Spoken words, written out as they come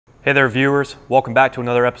Hey there viewers, welcome back to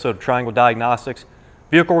another episode of Triangle Diagnostics.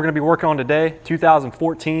 Vehicle we're going to be working on today,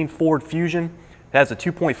 2014 Ford Fusion. It has a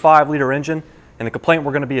 2.5 liter engine and the complaint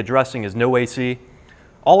we're going to be addressing is no AC.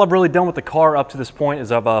 All I've really done with the car up to this point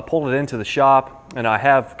is I've pulled it into the shop and I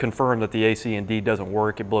have confirmed that the AC indeed doesn't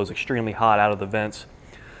work. It blows extremely hot out of the vents.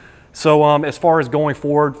 So as far as going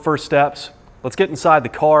forward, first steps, let's get inside the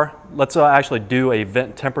car. Let's actually do a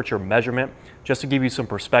vent temperature measurement just to give you some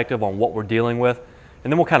perspective on what we're dealing with.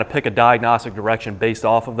 And then we'll kind of pick a diagnostic direction based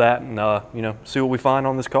off of that and see what we find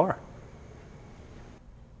on this car.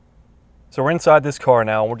 So we're inside this car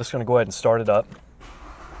now and we're just going to go ahead and start it up.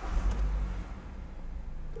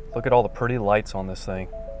 Look at all the pretty lights on this thing.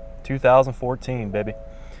 2014, baby.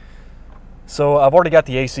 So I've already got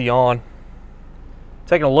the AC on.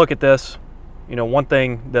 Taking a look at this, one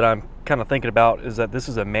thing that I'm kind of thinking about is that this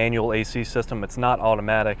is a manual AC system. It's not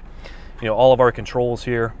automatic. All of our controls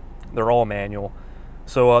here, they're all manual.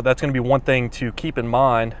 So that's going to be one thing to keep in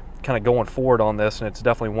mind kind of going forward on this, and it's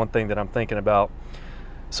definitely one thing that I'm thinking about.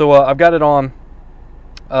 So I've got it on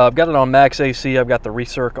max AC. I've got the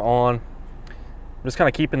recirc on. I'm just kind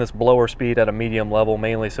of keeping this blower speed at a medium level,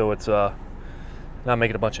 mainly so it's not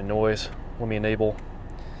making a bunch of noise. Let me enable.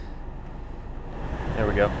 There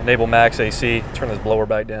we go. Enable max AC. Turn this blower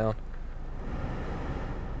back down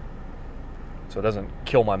so it doesn't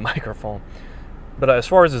kill my microphone. But as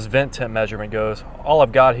far as this vent temp measurement goes, all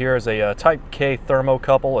I've got here is a Type K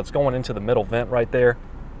thermocouple. It's going into the middle vent right there.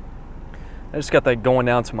 I just got that going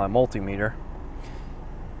down to my multimeter.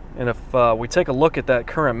 And if we take a look at that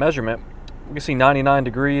current measurement, we can see 99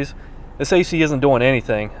 degrees. This AC isn't doing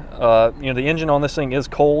anything. The engine on this thing is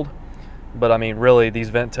cold, but I mean, really, these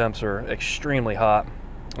vent temps are extremely hot.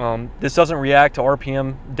 This doesn't react to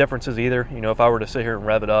RPM differences either. If I were to sit here and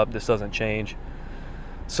rev it up, this doesn't change.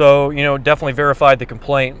 So, definitely verified the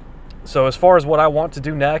complaint. So as far as what I want to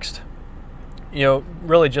do next,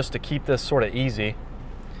 really just to keep this sort of easy,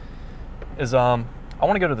 is I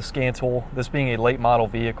want to go to the scan tool, this being a late model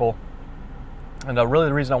vehicle. And really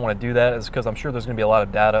the reason I want to do that is because I'm sure there's going to be a lot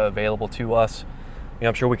of data available to us.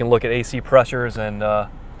 I'm sure we can look at AC pressures and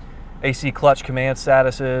AC clutch command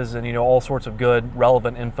statuses and all sorts of good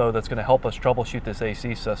relevant info that's going to help us troubleshoot this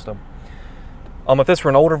AC system. If this were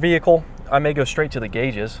an older vehicle, I may go straight to the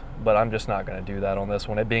gauges, but I'm just not going to do that on this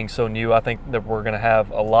one. It being so new, I think that we're going to have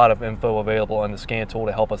a lot of info available in the scan tool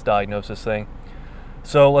to help us diagnose this thing.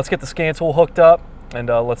 So let's get the scan tool hooked up and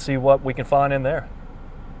let's see what we can find in there.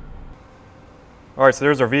 All right, so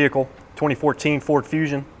there's our vehicle, 2014 Ford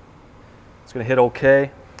Fusion. It's going to hit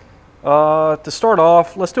OK. To start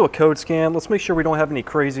off, let's do a code scan. Let's make sure we don't have any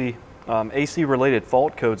crazy AC related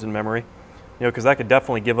fault codes in memory. Because that could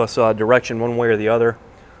definitely give us direction one way or the other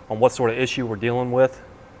on what sort of issue we're dealing with.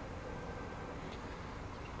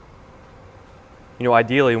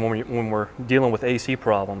 Ideally when we're dealing with AC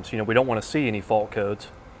problems, we don't want to see any fault codes.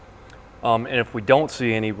 And if we don't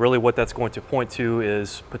see any, really what that's going to point to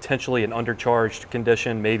is potentially an undercharged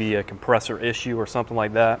condition, maybe a compressor issue or something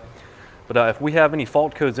like that. But if we have any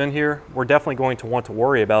fault codes in here, we're definitely going to want to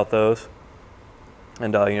worry about those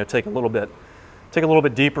and take a little bit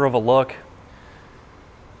deeper of a look.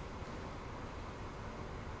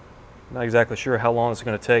 Not exactly sure how long it's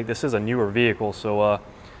going to take. This is a newer vehicle, so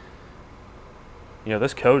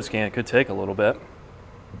this code scan could take a little bit.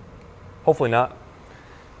 Hopefully not.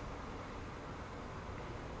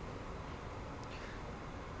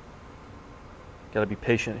 Got to be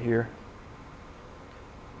patient here.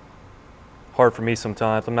 Hard for me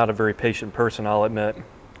sometimes. I'm not a very patient person, I'll admit.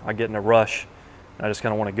 I get in a rush. I just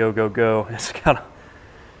kind of want to go, go, go. It's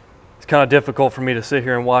kind of difficult for me to sit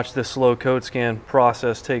here and watch this slow code scan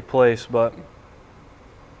process take place, but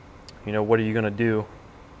what are you going to do?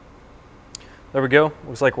 There we go.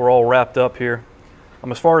 Looks like we're all wrapped up here.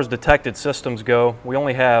 As far as detected systems go, we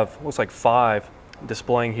only have, looks like 5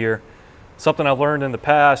 displaying here. Something I've learned in the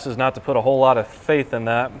past is not to put a whole lot of faith in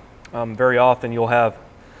that. Very often you'll have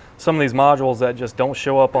some of these modules that just don't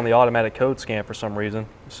show up on the automatic code scan for some reason.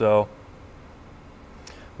 So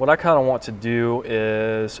what I kind of want to do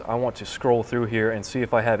is I want to scroll through here and see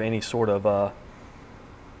if I have any sort of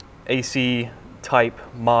AC type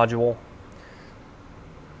module.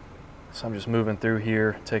 So I'm just moving through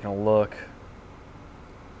here, taking a look.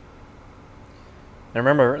 Now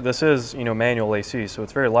remember, this is manual AC, so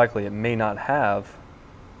it's very likely it may not have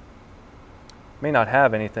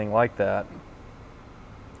anything like that.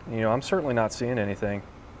 I'm certainly not seeing anything.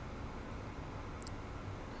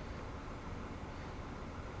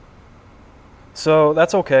 So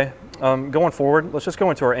that's okay. Going forward, let's just go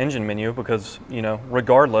into our engine menu because,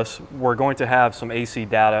 regardless, we're going to have some AC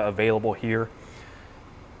data available here.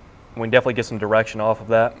 We can definitely get some direction off of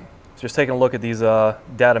that. just taking a look at these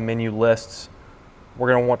data menu lists. We're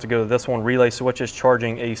going to want to go to this one, relay switches,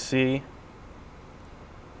 charging AC.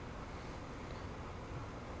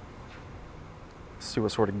 Let's see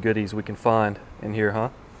what sort of goodies we can find in here, huh?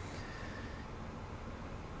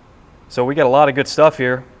 So we got a lot of good stuff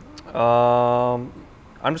here. I'm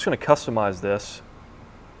just going to customize this.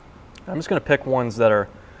 I'm just going to pick ones that are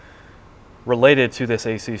related to this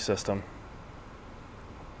AC system.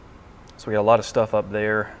 So we got a lot of stuff up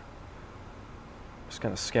there. Just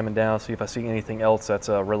kind of skimming down, see if I see anything else that's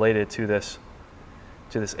related to this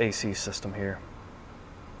AC system here.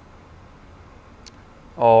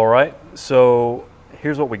 All right, so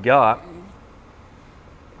here's what we got.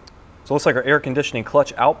 So it looks like our air conditioning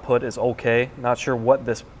clutch output is okay. Not sure what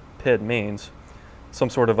this PID means. Some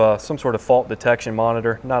sort of fault detection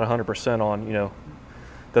monitor. Not 100% on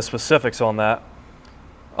the specifics on that.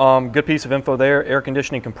 Good piece of info there. Air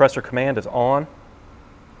conditioning compressor command is on.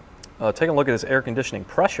 Taking a look at this air conditioning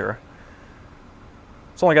pressure.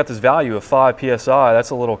 It's only got this value of 5 psi. That's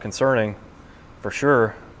a little concerning for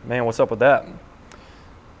sure. Man, what's up with that?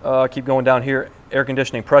 Keep going down here. Air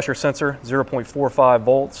conditioning pressure sensor, 0.45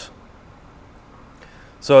 volts.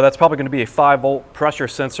 So that's probably going to be a 5-volt pressure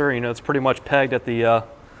sensor. It's pretty much pegged at the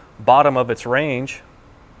bottom of its range.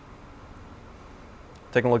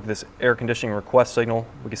 Taking a look at this air conditioning request signal,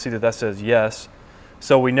 we can see that says yes.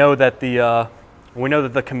 So we know that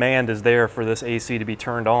the command is there for this AC to be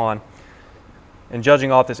turned on. And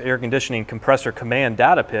judging off this air conditioning compressor command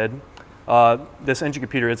data PID, this engine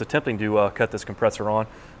computer is attempting to cut this compressor on.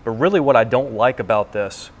 But really what I don't like about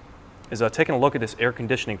this is taking a look at this air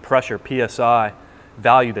conditioning pressure PSI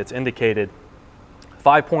value that's indicated,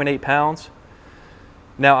 5.8 pounds.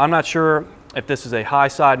 Now I'm not sure if this is a high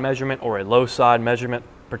side measurement or a low side measurement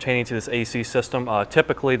pertaining to this AC system.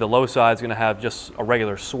 Typically the low side is going to have just a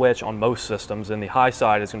regular switch on most systems, and the high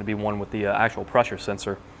side is going to be one with the actual pressure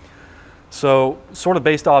sensor. So sort of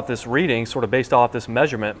based off this reading, sort of based off this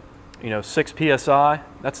measurement, 6 psi,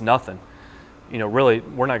 that's nothing. Really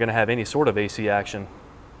we're not going to have any sort of AC action,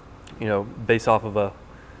 based off of a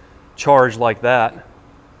charge like that.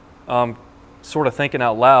 Sort of thinking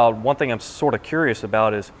out loud, one thing I'm sort of curious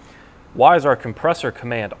about is, why is our compressor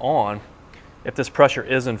command on if this pressure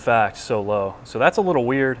is in fact so low? So that's a little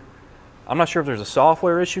weird. I'm not sure if there's a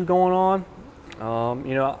software issue going on.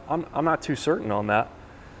 I'm not too certain on that.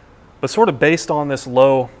 But sort of based on this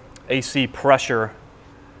low AC pressure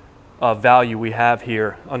value we have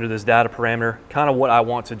here under this data parameter, kind of what I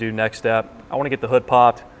want to do next step, I want to get the hood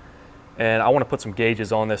popped and I want to put some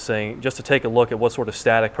gauges on this thing just to take a look at what sort of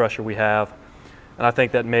static pressure we have. And I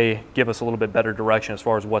think that may give us a little bit better direction as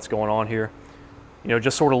far as what's going on here.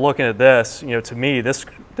 Just sort of looking at this, to me, this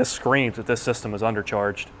screams that this system is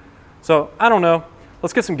undercharged. So I don't know.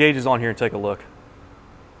 Let's get some gauges on here and take a look.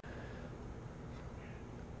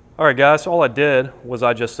 All right, guys, so all I did was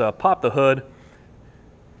I just popped the hood,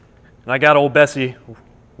 and I got old Bessie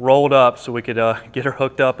rolled up so we could get her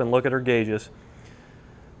hooked up and look at her gauges.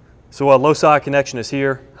 So low side connection is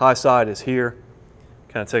here, high side is here.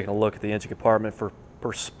 Kind of taking a look at the engine compartment for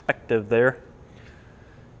perspective there.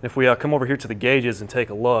 If we come over here to the gauges and take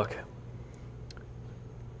a look,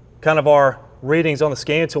 kind of our readings on the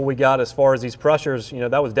scan tool we got as far as these pressures,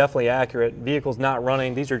 that was definitely accurate. Vehicle's not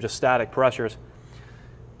running, these are just static pressures.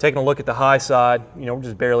 Taking a look at the high side, we're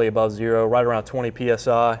just barely above zero, right around 20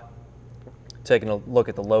 psi. Taking a look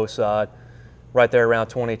at the low side, right there around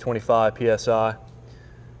 20, 25 psi.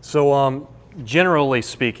 So generally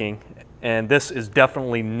speaking, and this is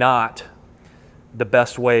definitely not the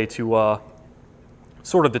best way to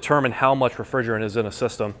sort of determine how much refrigerant is in a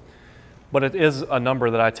system, but it is a number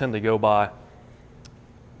that I tend to go by.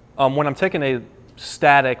 When I'm taking a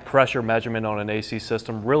static pressure measurement on an AC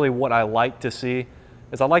system, really what I like to see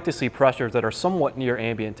is I like to see pressures that are somewhat near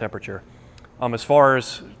ambient temperature. As far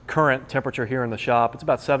as current temperature here in the shop, it's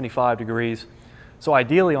about 75 degrees. So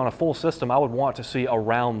ideally on a full system, I would want to see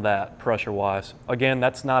around that pressure-wise. Again,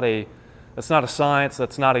 that's not a science,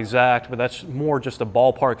 that's not exact, but that's more just a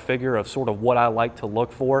ballpark figure of sort of what I like to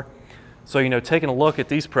look for. So, taking a look at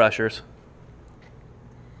these pressures,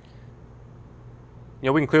 we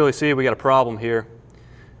can clearly see we got a problem here.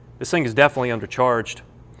 This thing is definitely undercharged.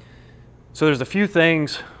 So there's a few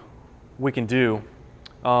things we can do.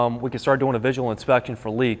 We can start doing a visual inspection for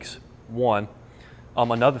leaks, one.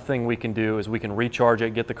 Another thing we can do is we can recharge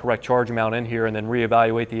it, get the correct charge amount in here, and then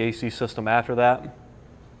reevaluate the AC system after that.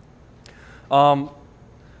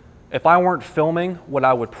 If I weren't filming, what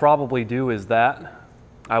I would probably do is that.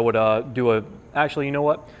 I would actually, you know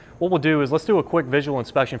what? What we'll do is let's do a quick visual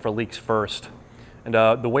inspection for leaks first. And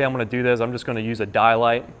the way I'm going to do this, I'm just going to use a dye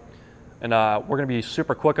light. And we're going to be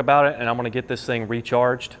super quick about it, and I'm going to get this thing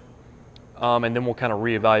recharged, and then we'll kind of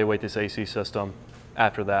reevaluate this AC system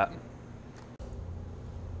after that.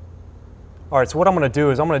 All right, so what I'm going to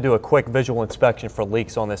do is I'm going to do a quick visual inspection for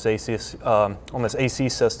leaks on this AC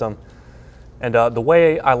system. And the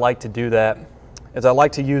way I like to do that is I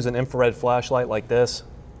like to use an infrared flashlight like this,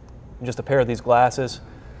 and just a pair of these glasses.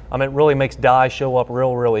 It really makes dye show up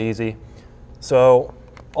real easy. So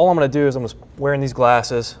all I'm going to do is I'm just wearing these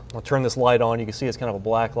glasses. I'll turn this light on. You can see it's kind of a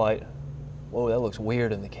black light. Whoa, that looks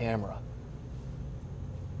weird in the camera.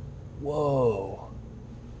 Whoa.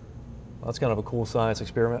 That's kind of a cool science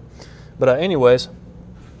experiment. But anyways,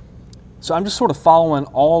 so I'm just sort of following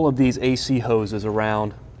all of these AC hoses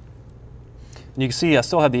around. And you can see I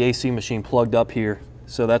still have the AC machine plugged up here.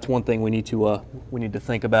 So that's one thing we need to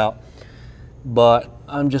think about. But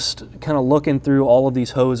I'm just kind of looking through all of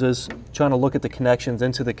these hoses, trying to look at the connections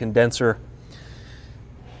into the condenser,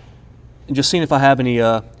 and just seeing if I have any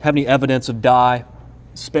evidence of dye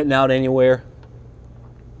spitting out anywhere.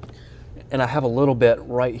 And I have a little bit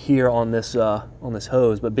right here on this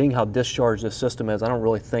hose, but being how discharged this system is, I don't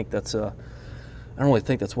really think that's what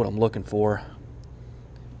I'm looking for.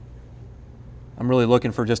 I'm really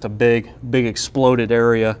looking for just a big exploded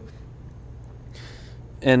area.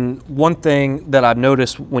 And one thing that I've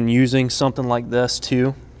noticed when using something like this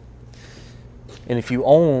too, and if you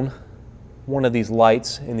own one of these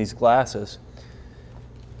lights in these glasses,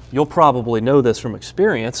 you'll probably know this from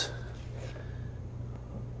experience.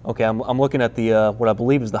 Okay, I'm looking at the what I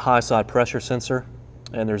believe is the high side pressure sensor,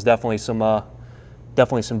 and there's definitely some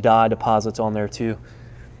dye deposits on there too.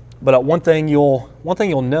 But one thing you'll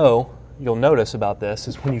notice about this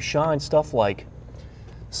is when you shine stuff like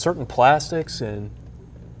certain plastics and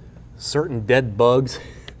certain dead bugs,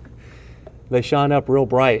 they shine up real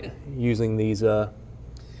bright using these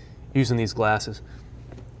glasses.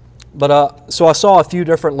 But so I saw a few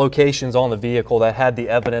different locations on the vehicle that had the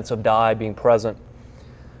evidence of dye being present.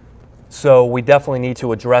 So we definitely need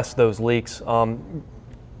to address those leaks.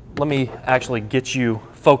 Let me actually get you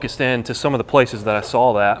focused in to some of the places that I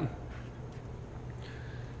saw that.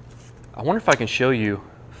 I wonder if I can show you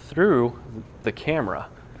through the camera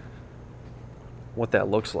what that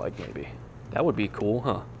looks like. Maybe that would be cool,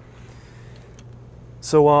 huh?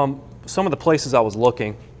 So some of the places I was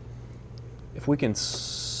looking, if we can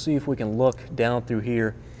see if we can look down through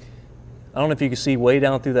here, I don't know if you can see way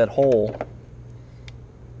down through that hole.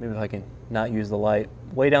 Maybe if I can not use the light,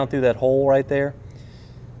 way down through that hole right there,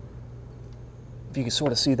 if you can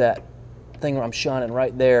sort of see that thing where I'm shining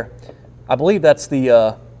right there, I believe that's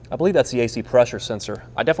the AC pressure sensor.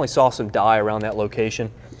 I definitely saw some dye around that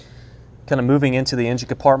location. Kind of moving into the engine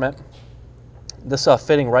compartment, this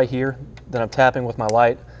fitting right here that I'm tapping with my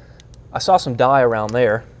light, I saw some dye around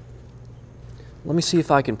there. Let me see if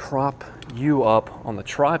I can prop you up on the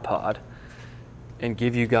tripod and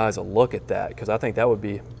give you guys a look at that, because I think that would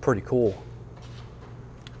be pretty cool.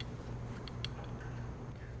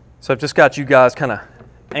 So I've just got you guys kind of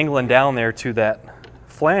angling down there to that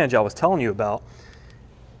flange I was telling you about.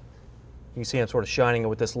 You can see I'm sort of shining it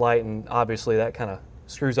with this light, and obviously that kind of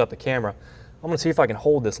screws up the camera. I'm going to see if I can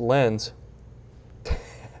hold this lens.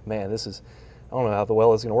 Man, I don't know how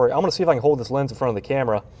well it's going to work. I'm going to see if I can hold this lens in front of the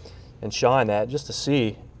camera and shine that just to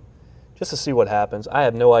see what happens. I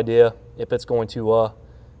have no idea if it's going to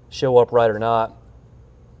show up right or not.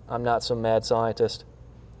 I'm not some mad scientist.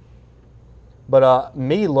 But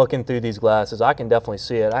me looking through these glasses, I can definitely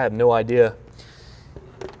see it. I have no idea.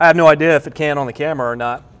 If it can on the camera or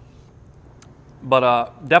not.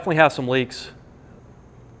 But definitely have some leaks,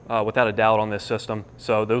 without a doubt, on this system.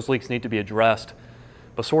 So those leaks need to be addressed.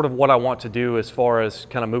 But sort of what I want to do as far as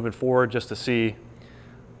kind of moving forward, just to see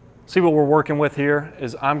what we're working with here,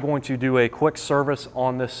 is I'm going to do a quick service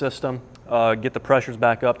on this system, get the pressures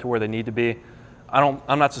back up to where they need to be. I'm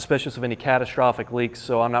not suspicious of any catastrophic leaks,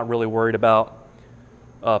 so I'm not really worried about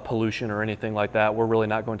pollution or anything like that. We're really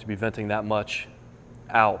not going to be venting that much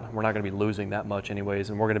out. We're not going to be losing that much anyways,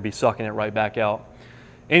 and we're going to be sucking it right back out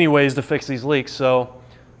anyways to fix these leaks. So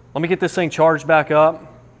let me get this thing charged back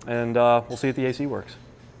up, and we'll see if the AC works.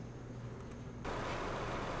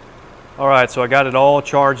 All right, so I got it all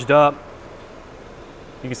charged up.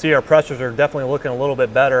 You can see our pressures are definitely looking a little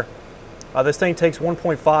bit better. This thing takes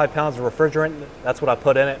 1.5 pounds of refrigerant. That's what I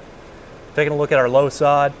put in it. Taking a look at our low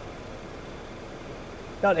side,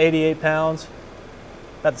 about 88 pounds.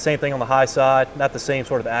 Not the same thing on the high side, not the same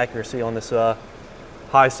sort of accuracy on this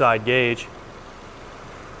high side gauge.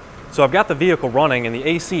 So I've got the vehicle running and the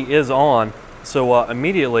AC is on, so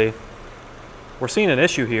immediately we're seeing an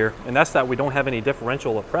issue here, and that's that we don't have any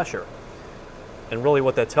differential of pressure. And really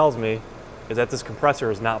what that tells me is that this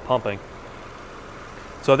compressor is not pumping.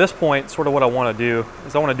 So at this point, sort of what I want to do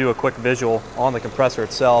is I want to do a quick visual on the compressor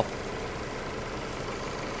itself.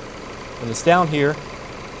 And it's down here,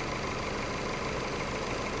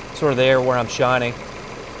 sort of there where I'm shining.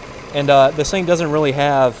 And this thing doesn't really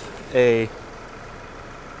have a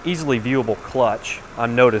easily viewable clutch,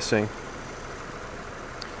 I'm noticing.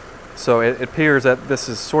 So it appears that this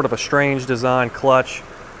is sort of a strange design clutch,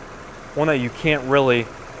 one that you can't really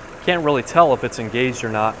tell if it's engaged or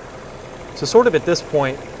not. So sort of at this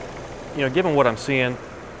point, you know, given what I'm seeing,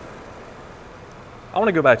 I want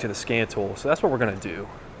to go back to the scan tool. So that's what we're going to do.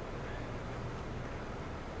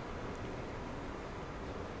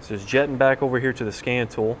 So just jetting back over here to the scan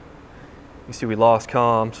tool. You see we lost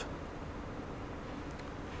comms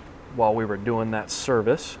while we were doing that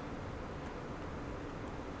service.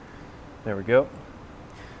 There we go.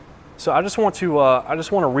 So I just want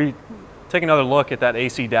to take another look at that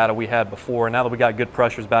AC data we had before. Now that we got good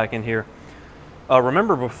pressures back in here.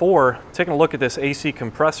 Remember before, taking a look at this AC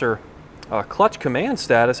compressor clutch command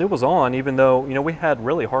status, it was on even though, you know, we had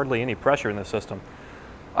really hardly any pressure in the system.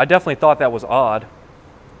 I definitely thought that was odd.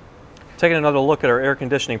 Taking another look at our air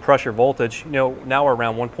conditioning pressure voltage, you know, now we're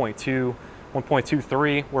around 1.2,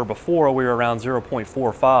 1.23, where before we were around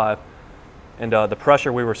 0.45. And the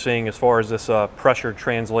pressure we were seeing as far as this pressure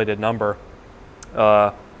translated number,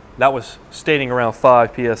 that was stating around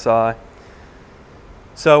 5 psi.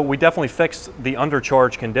 So we definitely fixed the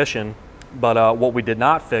undercharge condition, but what we did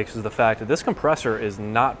not fix is the fact that this compressor is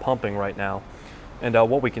not pumping right now. And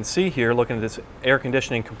what we can see here, looking at this air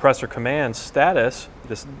conditioning compressor command status,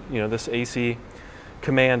 this AC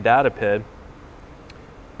command data PID,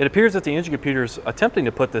 it appears that the engine computer is attempting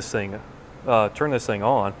to put this thing, turn this thing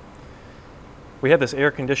on. We have this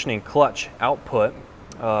air conditioning clutch output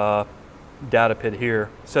data PID here.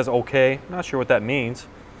 It says OK. Not sure what that means.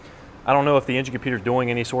 I don't know if the engine computer is doing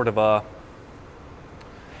any sort of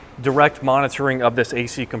direct monitoring of this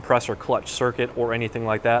AC compressor clutch circuit or anything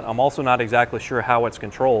like that. I'm also not exactly sure how it's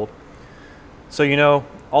controlled. So, you know,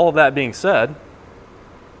 all of that being said,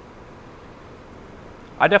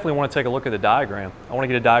 I definitely want to take a look at the diagram. I want to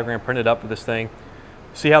get a diagram printed up for this thing,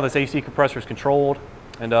 see how this AC compressor is controlled,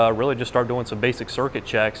 and really just start doing some basic circuit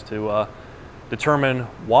checks to determine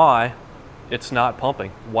why it's not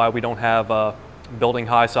pumping, why we don't have building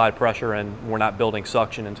high side pressure and we're not building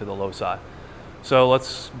suction into the low side. So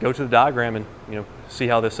let's go to the diagram and, you know, see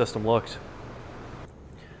how this system looks.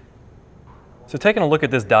 So taking a look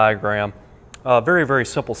at this diagram, very, very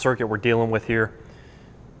simple circuit we're dealing with here.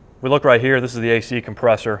 We look right here, this is the AC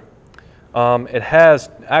compressor. It has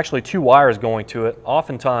actually 2 wires going to it.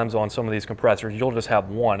 Oftentimes on some of these compressors, you'll just have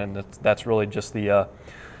one, and that's really just the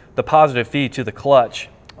positive feed to the clutch.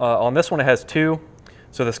 On this one, it has 2.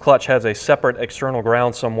 So this clutch has a separate external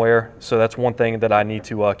ground somewhere. So that's one thing that I need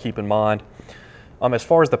to keep in mind. As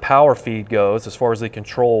far as the power feed goes, as far as the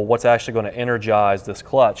control, what's actually going to energize this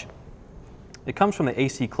clutch, it comes from the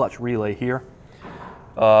AC clutch relay here.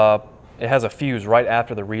 It has a fuse right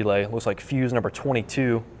after the relay. It looks like fuse number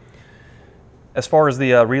 22. As far as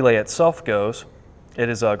the relay itself goes, it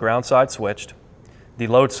is ground side switched. The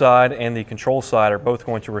load side and the control side are both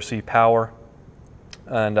going to receive power.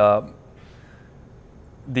 And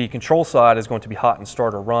the control side is going to be hot and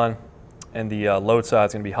start or run, and the load side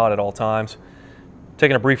is going to be hot at all times.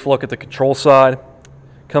 Taking a brief look at the control side,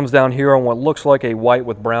 comes down here on what looks like a white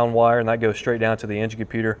with brown wire, and that goes straight down to the engine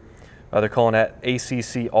computer. They're calling that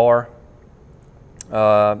ACCR.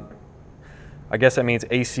 I guess that means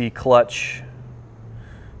AC clutch,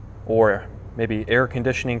 or maybe air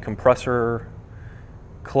conditioning compressor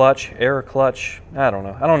clutch, air clutch. I don't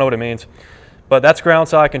know what it means. But that's ground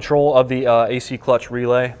side control of the AC clutch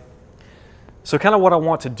relay. So kind of what I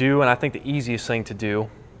want to do, and I think the easiest thing to do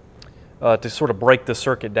to sort of break this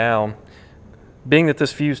circuit down, being that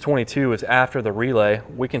this fuse 22 is after the relay,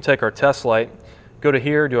 we can take our test light, go to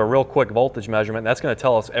here, do a real quick voltage measurement. That's going to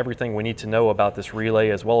tell us everything we need to know about this relay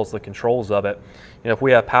as well as the controls of it. You know, if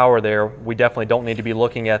we have power there, we definitely don't need to be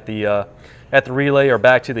looking at the relay or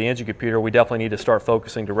back to the engine computer. We definitely need to start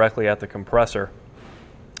focusing directly at the compressor.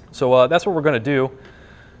 So that's what we're going to do.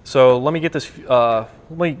 So let me get this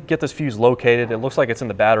fuse located. It looks like it's in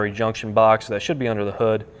the battery junction box. That should be under the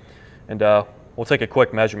hood. And we'll take a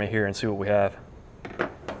quick measurement here and see what we have.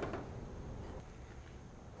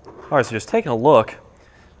 All right, so just taking a look,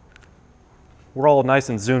 we're all nice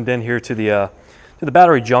and zoomed in here to the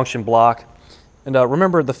battery junction block. And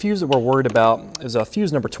remember, the fuse that we're worried about is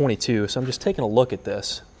fuse number 22. So I'm just taking a look at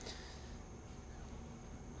this.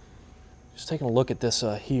 Just taking a look at this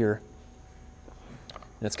here.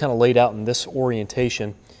 And it's kind of laid out in this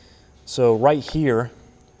orientation. So right here,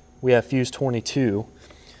 we have fuse 22.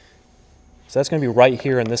 So that's going to be right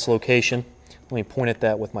here in this location. Let me point at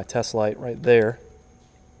that with my test light right there.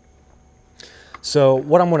 So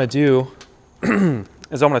what I'm going to do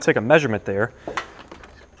is I'm going to take a measurement there.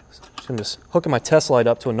 So I'm just hooking my test light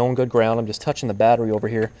up to a known good ground. I'm just touching the battery over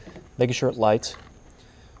here, making sure it lights.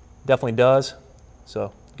 Definitely does,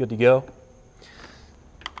 so good to go.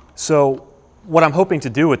 So what I'm hoping to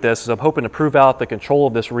do with this is I'm hoping to prove out the control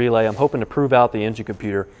of this relay. I'm hoping to prove out the engine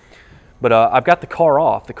computer. But I've got the car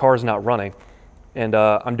off. The car is not running. And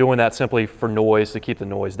I'm doing that simply for noise, to keep the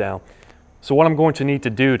noise down. So what I'm going to need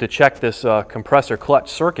to do to check this compressor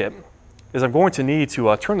clutch circuit is I'm going to need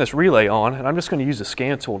to turn this relay on, and I'm just going to use the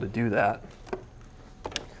scan tool to do that.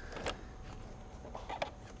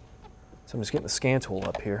 So I'm just getting the scan tool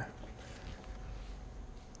up here.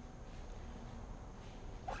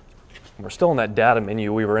 And we're still in that data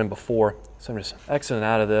menu we were in before, so I'm just exiting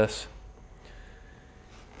out of this.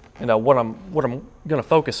 And what I'm going to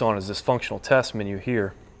focus on is this functional test menu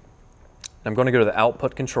here. I'm going to go to the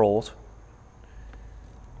output controls.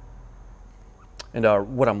 And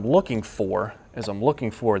what I'm looking for is I'm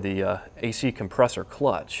looking for the AC compressor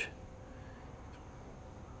clutch.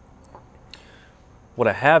 What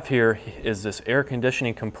I have here is this air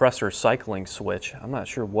conditioning compressor cycling switch. I'm not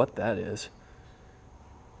sure what that is.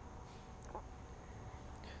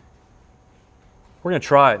 We're going to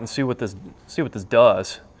try it and see what this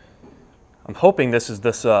does. I'm hoping this is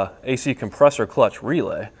this AC compressor clutch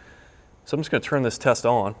relay. So I'm just going to turn this test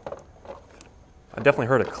on. I definitely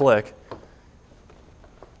heard a click.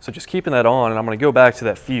 So just keeping that on, and I'm going to go back to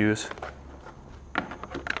that fuse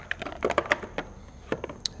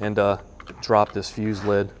and drop this fuse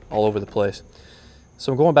lid all over the place.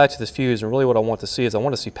 So I'm going back to this fuse, and really what I want to see is I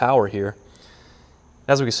want to see power here.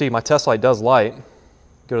 As we can see, my test light does light.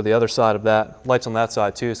 Go to the other side of that, lights on that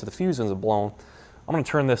side too, so the fuse isn't blown. I'm going to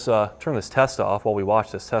turn this test off while we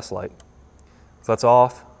watch this test light. So that's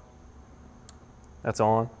off, that's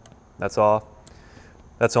on, that's off,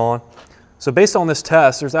 that's on. So based on this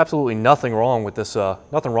test, there's absolutely nothing wrong with this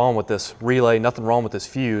relay, nothing wrong with this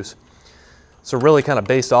fuse. So really kind of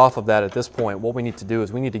based off of that at this point, what we need to do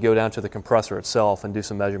is we need to go down to the compressor itself and do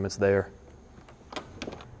some measurements there.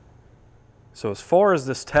 So as far as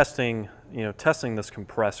this testing, testing this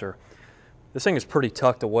compressor, this thing is pretty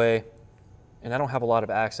tucked away and I don't have a lot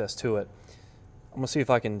of access to it. I'm gonna see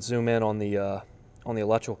if I can zoom in on the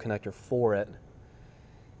electrical connector for it.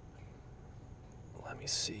 Let me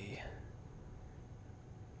see.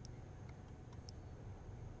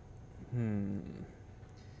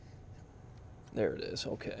 There it is,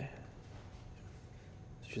 okay.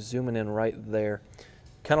 Just zooming in right there.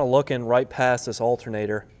 Kind of looking right past this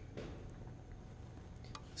alternator.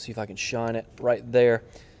 See if I can shine it right there.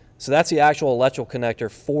 So that's the actual electrical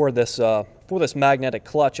connector for this magnetic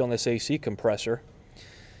clutch on this AC compressor.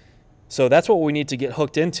 So that's what we need to get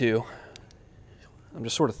hooked into. I'm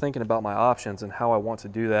just sort of thinking about my options and how I want to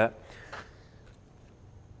do that.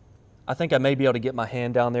 I think I may be able to get my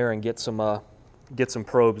hand down there and get some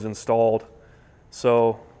probes installed.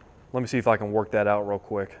 So let me see if I can work that out real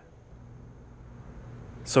quick.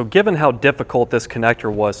 So given how difficult this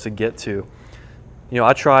connector was to get to,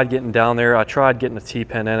 I tried getting down there, I tried getting a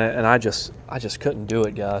T-pin in it, and I just couldn't do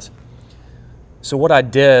it, guys. So what I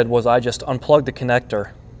did was I just unplugged the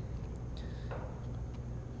connector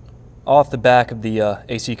off the back of the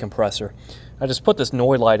AC compressor. I just put this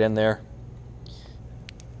Noid light in there.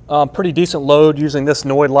 Pretty decent load using this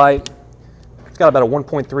Noid light. It's got about a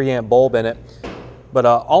 1.3 amp bulb in it. But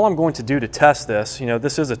all I'm going to do to test this,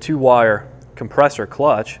 this is a 2-wire compressor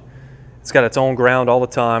clutch. It's got its own ground all the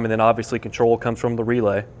time, and then obviously control comes from the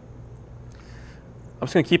relay. I'm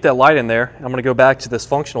just going to keep that light in there. I'm going to go back to this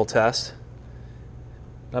functional test.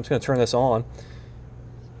 I'm just going to turn this on.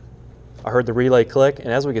 I heard the relay click, and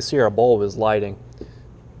as we can see, our bulb is lighting.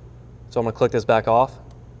 So I'm going to click this back off.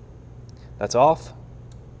 That's off.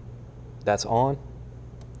 That's on.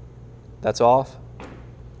 That's off.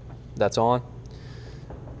 That's on.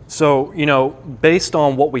 So, based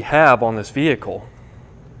on what we have on this vehicle,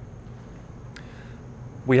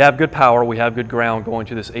 we have good power, we have good ground going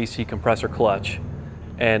to this AC compressor clutch,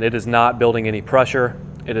 and it is not building any pressure.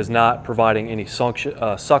 It is not providing any suction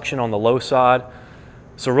on the low side.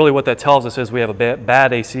 So really what that tells us is we have a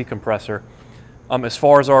bad AC compressor. As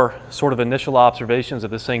far as our sort of initial observations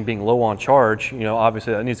of this thing being low on charge,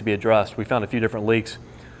 obviously that needs to be addressed. We found a few different leaks.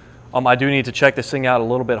 I do need to check this thing out a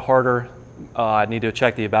little bit harder. I need to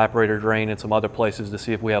check the evaporator drain and some other places to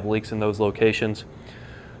see if we have leaks in those locations.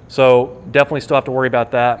 So definitely still have to worry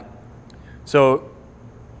about that. So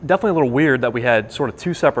definitely a little weird that we had sort of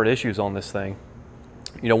two separate issues on this thing.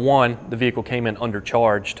 One, the vehicle came in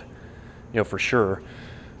undercharged, for sure.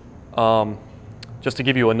 Just to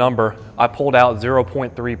give you a number, I pulled out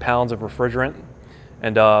 0.3 pounds of refrigerant,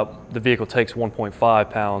 and the vehicle takes 1.5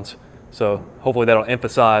 pounds. So hopefully that'll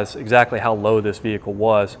emphasize exactly how low this vehicle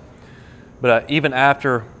was. But even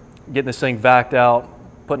after getting this thing vacked out,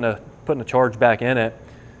 putting a charge back in it,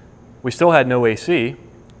 we still had no AC,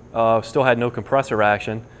 still had no compressor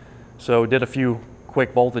action. So did a few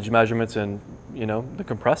quick voltage measurements, and the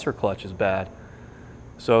compressor clutch is bad.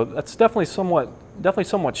 So that's definitely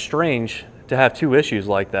somewhat strange to have two issues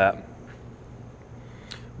like that.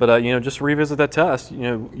 But just to revisit that test,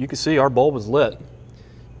 you can see our bulb is lit.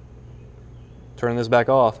 Turn this back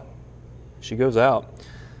off, she goes out.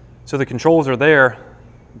 So the controls are there,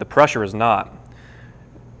 the pressure is not.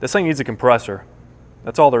 This thing needs a compressor.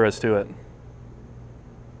 That's all there is to it.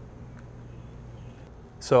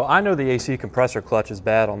 So I know the AC compressor clutch is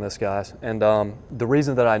bad on this, guys, and the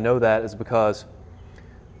reason that I know that is because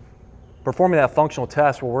performing that functional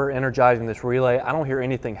test where we're energizing this relay, I don't hear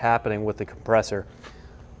anything happening with the compressor.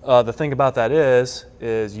 The thing about that is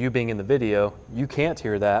you being in the video, you can't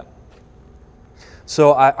hear that.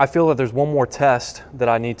 So I feel that there's one more test that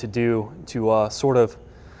I need to do to sort of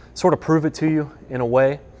prove it to you in a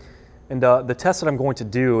way. And the test that I'm going to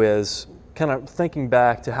do is kind of thinking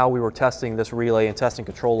back to how we were testing this relay and testing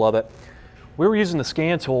control of it. We were using the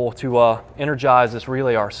scan tool to energize this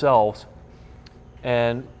relay ourselves.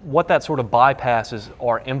 And what that sort of bypasses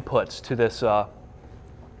are inputs to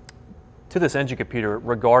this engine computer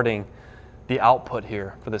regarding the output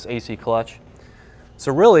here for this AC clutch.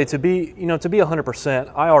 So really, to be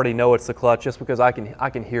 100%, I already know it's the clutch just because I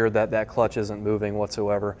can hear that clutch isn't moving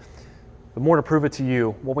whatsoever. But more to prove it to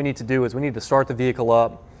you, what we need to do is we need to start the vehicle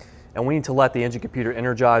up, and we need to let the engine computer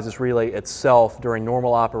energize this relay itself during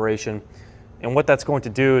normal operation. And what that's going to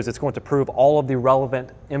do is it's going to prove all of the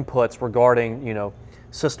relevant inputs regarding,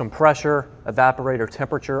 system pressure, evaporator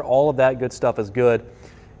temperature, all of that good stuff is good.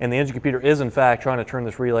 And the engine computer is in fact trying to turn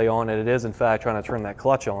this relay on, and it is in fact trying to turn that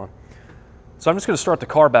clutch on. So I'm just going to start the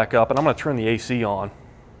car back up, and I'm going to turn the AC on.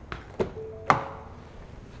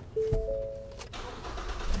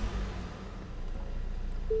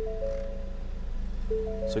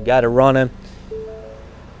 So got it running.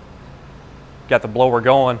 Got the blower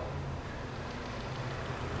going.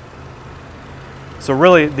 So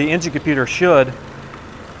really, the engine computer should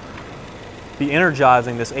be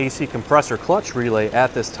energizing this AC compressor clutch relay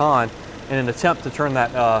at this time in an attempt to turn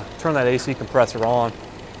that AC compressor on.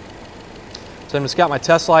 So I've just got my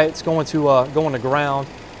test light. It's going to ground.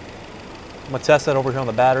 I'm gonna test that over here on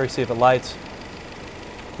the battery, see if it lights.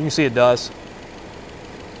 You can see it does.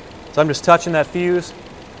 So I'm just touching that fuse.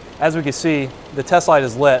 As we can see, the test light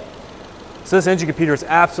is lit. So this engine computer is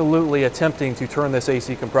absolutely attempting to turn this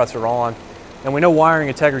AC compressor on. And we know wiring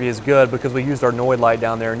integrity is good because we used our Noid light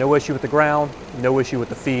down there. No issue with the ground, no issue with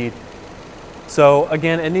the feed. So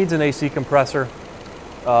again, it needs an AC compressor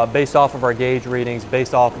based off of our gauge readings,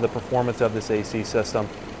 based off of the performance of this AC system.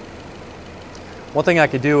 One thing I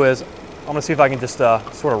could do is, I'm gonna see if I can just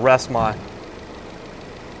sort of rest my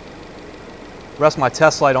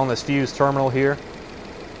test light on this fuse terminal here.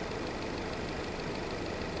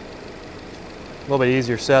 A little bit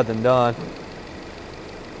easier said than done.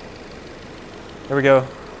 There we go.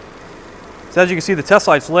 So as you can see, the test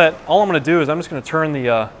light's lit. All I'm going to do is I'm just going to turn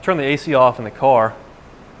the AC off in the car.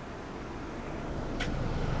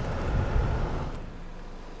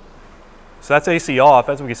 So that's AC off.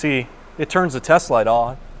 As we can see, it turns the test light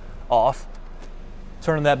off.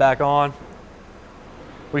 Turning that back on.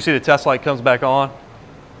 We see the test light comes back on.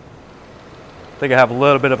 I think I have a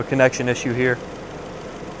little bit of a connection issue here.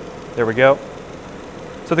 There we go.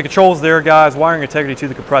 So the controls there, guys. Wiring integrity to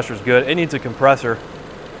the compressor is good. It needs a compressor.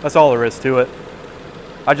 That's all there is to it.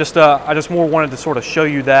 I just more wanted to sort of show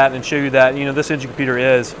you that and show you that this engine computer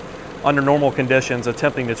is under normal conditions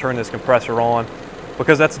attempting to turn this compressor on,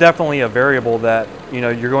 because that's definitely a variable that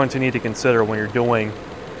you're going to need to consider when you're doing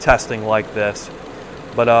testing like this.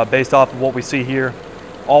 But based off of what we see here,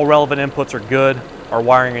 all relevant inputs are good. Our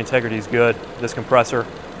wiring integrity is good. This compressor,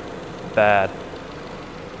 bad.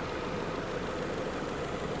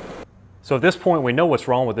 So at this point, we know what's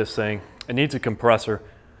wrong with this thing. It needs a compressor.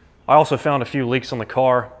 I also found a few leaks on the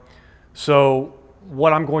car. So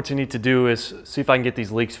what I'm going to need to do is see if I can get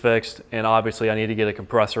these leaks fixed, and obviously I need to get a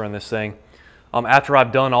compressor in this thing. After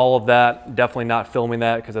I've done all of that, definitely not filming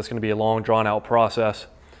that because that's going to be a long drawn out process.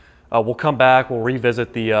 We'll come back, we'll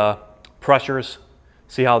revisit the pressures,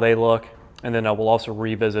 see how they look, and then we'll also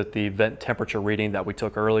revisit the vent temperature reading that we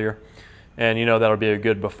took earlier. And that'll be a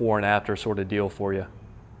good before and after sort of deal for you.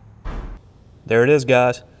 There it is,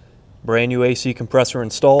 guys. Brand new AC compressor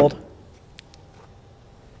installed.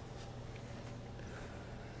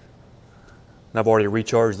 And I've already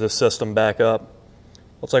recharged this system back up.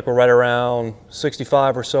 Looks like we're right around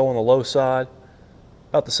 65 or so on the low side,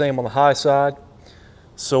 about the same on the high side.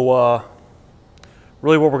 So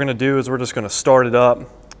really what we're going to do is we're just going to start it up.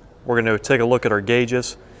 We're going to take a look at our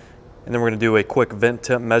gauges, and then we're going to do a quick vent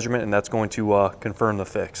temp measurement, and that's going to confirm the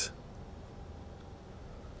fix.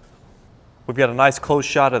 We've got a nice close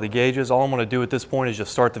shot of the gauges. All I'm going to do at this point is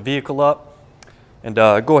just start the vehicle up and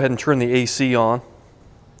go ahead and turn the AC on.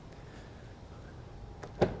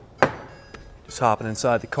 Just hopping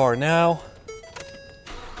inside the car now,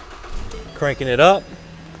 cranking it up.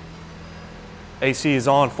 AC is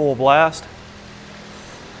on full blast.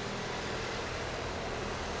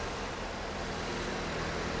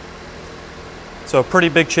 So a pretty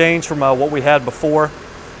big change from what we had before.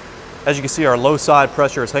 As you can see, our low side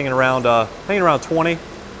pressure is hanging around 20. A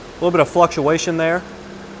little bit of fluctuation there.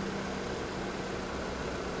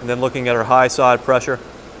 And then looking at our high side pressure,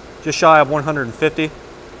 just shy of 150.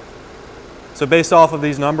 So based off of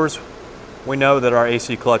these numbers, we know that our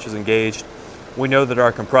AC clutch is engaged. We know that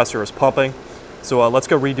our compressor is pumping. So let's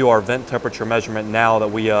go redo our vent temperature measurement now that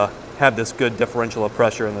we have this good differential of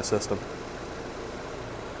pressure in the system.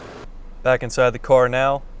 Back inside the car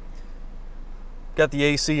now. Got the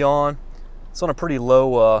AC on. It's on a pretty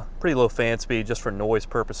low fan speed just for noise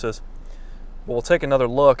purposes. But we'll take another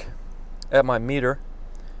look at my meter.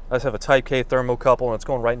 I just have a Type K thermocouple, and it's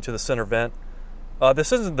going right into the center vent.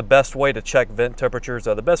 This isn't the best way to check vent temperatures.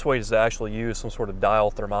 The best way is to actually use some sort of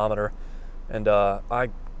dial thermometer, and I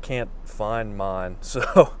can't find mine,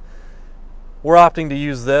 so we're opting to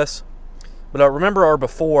use this. But remember our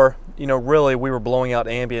before, really we were blowing out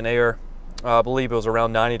ambient air. I believe it was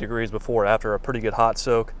around 90 degrees before, after a pretty good hot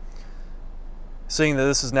soak. Seeing that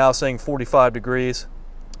this is now saying 45 degrees,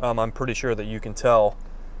 I'm pretty sure that you can tell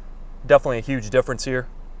definitely a huge difference here.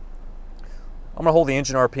 I'm gonna hold the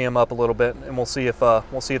engine RPM up a little bit, and we'll see if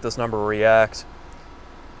this number reacts.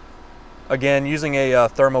 Again, using a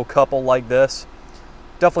thermocouple like this,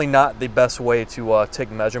 definitely not the best way to take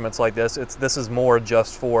measurements like this. This is more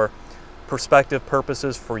just for perspective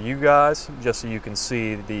purposes for you guys, just so you can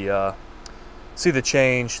see the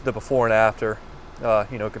change, the before and after,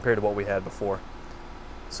 compared to what we had before.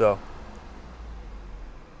 So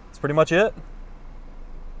that's pretty much it.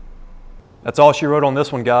 That's all she wrote on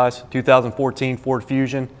this one, guys. 2014 Ford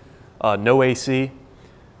Fusion, no AC.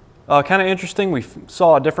 Kind of interesting. We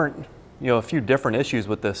saw a few different issues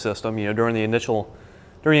with this system. During the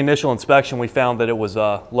initial inspection, we found that it was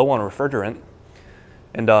low on refrigerant,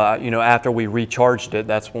 and after we recharged it,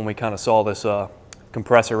 that's when we kind of saw this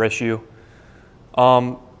compressor issue.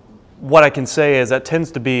 What I can say is that tends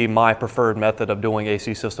to be my preferred method of doing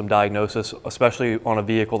AC system diagnosis, especially on a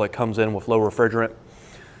vehicle that comes in with low refrigerant.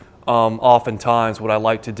 Oftentimes what I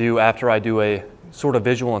like to do after I do a sort of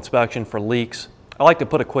visual inspection for leaks, I like to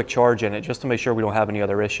put a quick charge in it just to make sure we don't have any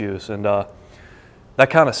other issues, and that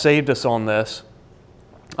kind of saved us on this.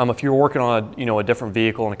 If you're working on a different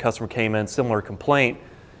vehicle and a customer came in, similar complaint,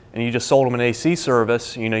 and you just sold them an AC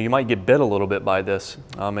service, you might get bit a little bit by this.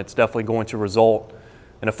 It's definitely going to result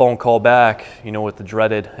in a phone call back, with the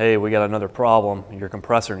dreaded, hey, we got another problem, your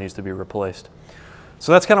compressor needs to be replaced.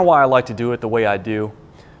 So that's kind of why I like to do it the way I do.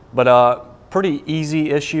 But pretty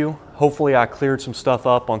easy issue. Hopefully I cleared some stuff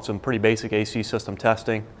up on some pretty basic AC system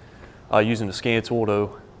testing, using the scan tool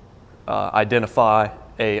to identify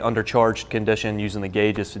a undercharged condition, using the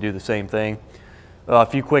gauges to do the same thing. A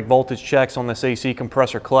few quick voltage checks on this AC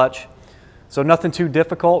compressor clutch. So nothing too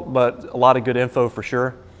difficult, but a lot of good info for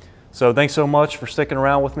sure. So thanks so much for sticking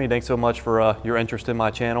around with me. Thanks so much for your interest in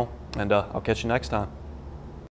my channel, and I'll catch you next time.